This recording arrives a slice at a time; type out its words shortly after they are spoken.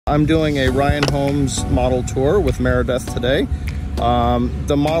I'm doing a Ryan Homes model tour with Meredith today.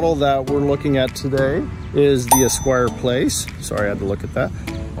 The model that we're looking at today is the Esquire Place. Sorry, I had to look at that.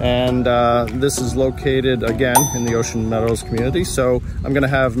 And this is located, again, in the Ocean Meadows community. So I'm gonna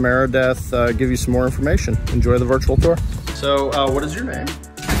have Meredith give you some more information. Enjoy the virtual tour. So what is your name?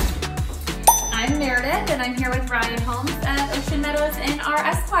 I'm Meredith, and I'm here with Ryan Homes at Ocean Meadows in our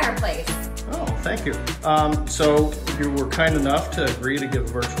Esquire Place. Oh, thank you. So you were kind enough to agree to give a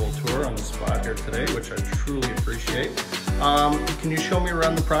virtual tour on the spot here today, which I truly appreciate. Can you show me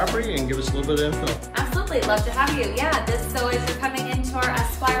around the property and give us a little bit of info? Absolutely, love to have you. Yeah, so as you're coming into our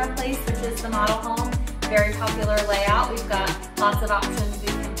Esquire Place, which is the model home, very popular layout. We've got lots of options we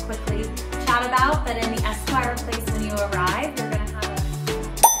can quickly chat about, but in the Esquire Place when you arrive, you're gonna have